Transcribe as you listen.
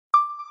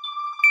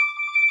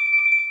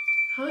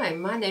Hi,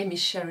 my name is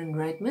Sharon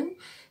Rudman,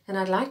 and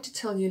I'd like to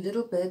tell you a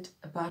little bit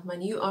about my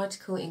new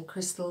article in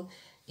Crystal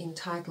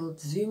entitled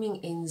Zooming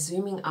In,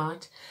 Zooming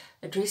Out,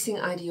 Addressing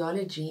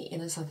Ideology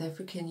in a South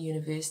African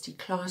University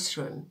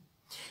Classroom.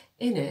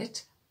 In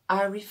it,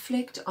 I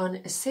reflect on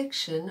a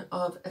section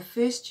of a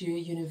first-year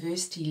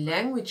university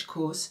language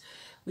course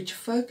which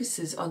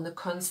focuses on the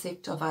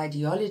concept of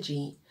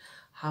ideology,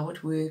 how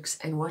it works,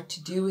 and what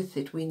to do with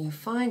it when you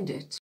find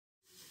it.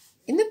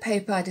 In the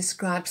paper, I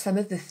describe some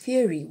of the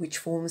theory which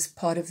forms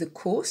part of the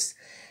course,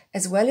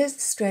 as well as the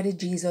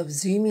strategies of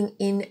zooming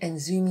in and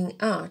zooming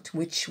out,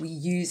 which we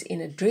use in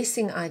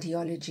addressing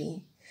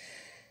ideology.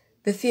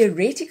 The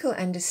theoretical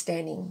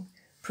understanding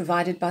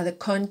provided by the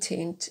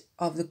content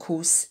of the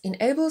course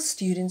enables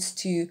students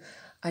to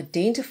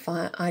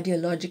identify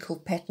ideological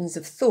patterns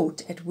of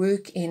thought at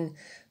work in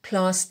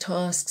class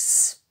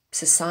tasks,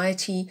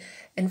 society,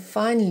 and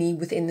finally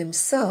within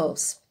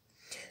themselves.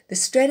 The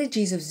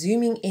strategies of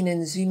zooming in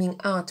and zooming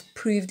out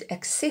proved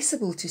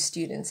accessible to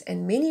students,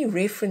 and many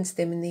referenced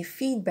them in their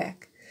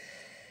feedback.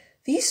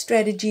 These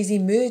strategies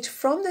emerge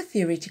from the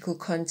theoretical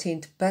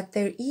content, but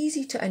they're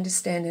easy to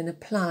understand and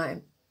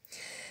apply.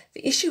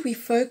 The issue we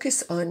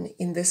focus on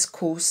in this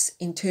course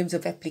in terms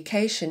of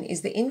application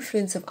is the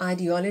influence of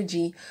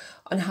ideology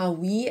on how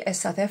we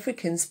as South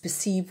Africans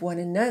perceive one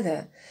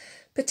another,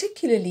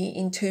 particularly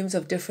in terms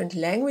of different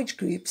language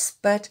groups,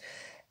 but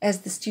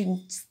as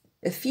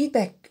the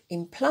feedback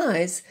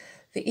implies,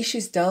 the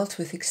issues dealt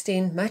with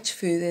extend much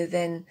further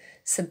than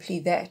simply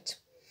that.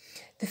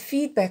 The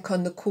feedback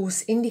on the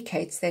course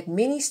indicates that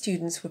many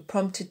students were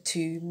prompted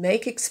to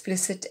make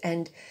explicit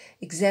and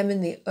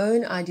examine their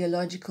own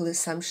ideological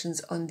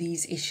assumptions on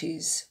these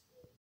issues.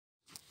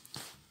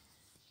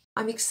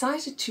 I'm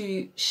excited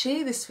to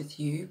share this with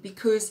you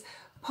because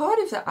part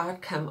of the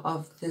outcome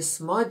of this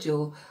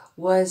module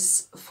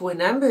was, for a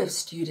number of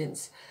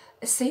students,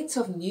 a sense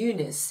of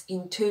newness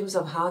in terms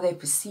of how they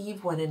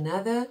perceive one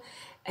another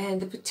and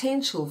the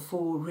potential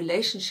for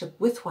relationship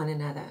with one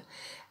another.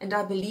 And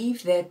I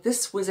believe that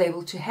this was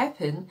able to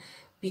happen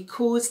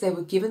because they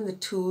were given the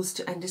tools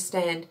to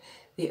understand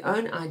their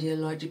own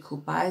ideological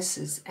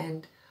biases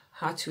and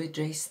how to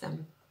address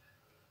them.